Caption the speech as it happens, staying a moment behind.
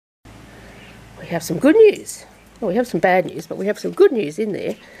we have some good news. Well, we have some bad news, but we have some good news in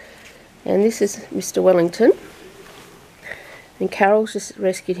there. And this is Mr Wellington. And Carol's just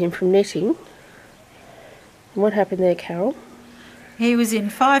rescued him from netting. And what happened there, Carol? He was in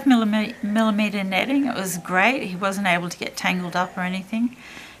 5mm netting. It was great. He wasn't able to get tangled up or anything.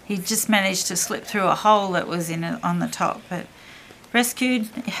 He just managed to slip through a hole that was in it on the top. But rescued,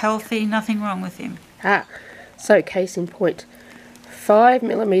 healthy, nothing wrong with him. So case in point.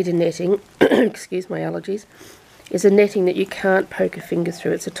 5mm netting, excuse my allergies, is a netting that you can't poke a finger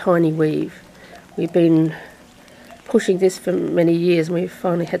through. It's a tiny weave. We've been pushing this for many years and we've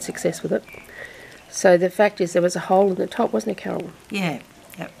finally had success with it. So the fact is there was a hole in the top, wasn't there, Carol? Yeah,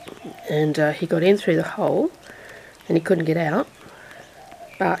 yep. And he got in through the hole and he couldn't get out,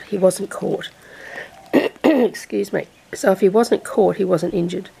 but he wasn't caught. Excuse me. So if he wasn't caught, he wasn't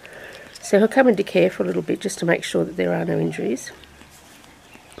injured. So he'll come into care for a little bit just to make sure that there are no injuries.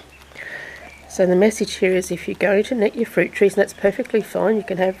 So the message here is if you're going to net your fruit trees, and that's perfectly fine, you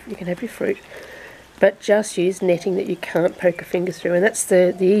can have your fruit, but just use netting that you can't poke a finger through, and that's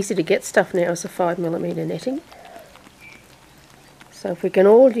the easy to get stuff now is the 5mm netting. So if we can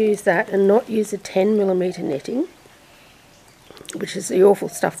all use that and not use the 10mm netting, which is the awful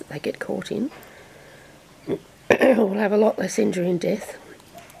stuff that they get caught in, we'll have a lot less injury and death.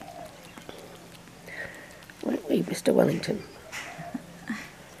 Won't we, Mr Wellington?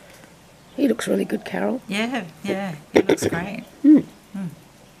 He looks really good, Carol. Yeah, he looks great.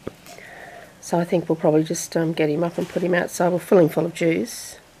 So I think we'll probably just get him up and put him outside. We'll fill him full of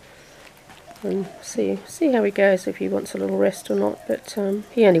juice and see how he goes, if he wants a little rest or not. But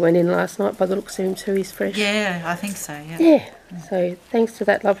he only went in last night by the looks of him too. He's fresh. Yeah, I think so, yeah. Yeah, so thanks to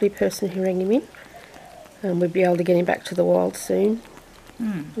that lovely person who rang him in. We'll be able to get him back to the wild soon.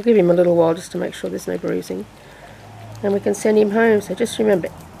 We'll give him a little while just to make sure there's no bruising. And we can send him home. So just remember,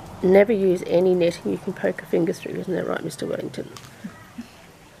 never use any netting you can poke a finger through. Isn't that right, Mr Wellington?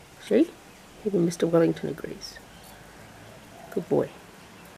 See? Even Mr Wellington agrees. Good boy.